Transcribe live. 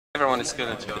one is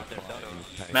killing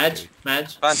two. Madge?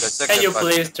 Panther, take Can the you punch.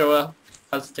 please throw a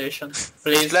health station?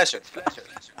 Please? Flash it.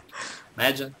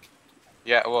 Imagine.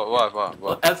 Yeah,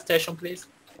 what? Health station, please.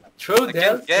 Throw I the can't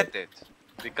health get it.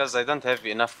 Because I don't have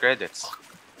enough credits.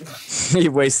 He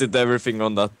wasted everything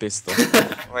on that pistol.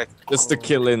 Wait. Just to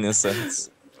kill innocents.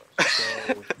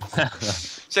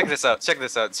 Check this out, check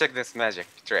this magic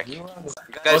trick.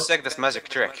 Guys, check this magic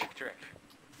trick.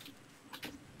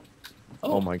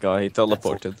 Oh my god, he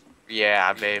teleported.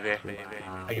 Yeah, baby.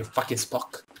 Are you fucking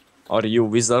Spock? Are you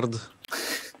wizard?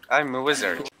 I'm a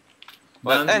wizard.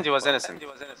 Well, and he was innocent.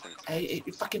 Hey,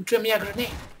 you fucking threw me a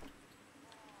grenade.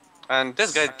 And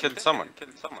this guy killed someone.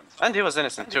 And he was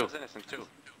innocent too.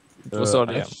 Was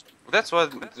on That's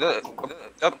what...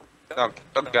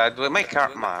 oh god, my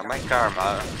karma.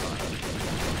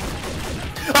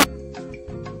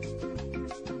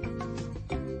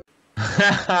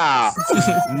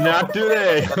 Not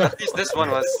today. But at least this one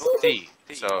was T,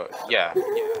 so yeah.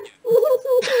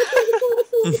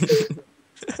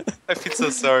 I feel so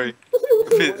sorry.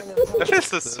 I feel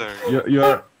so sorry.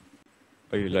 You're.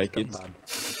 Oh, you like it?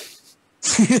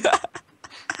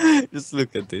 Just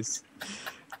look at this.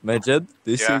 Majed,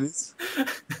 do you see this?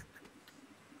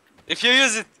 If you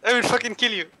use it, I will fucking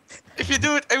kill you. If you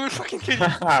do it, I will fucking kill you.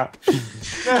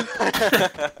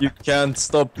 You can't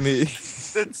stop me.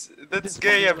 That's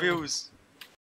gay abuse.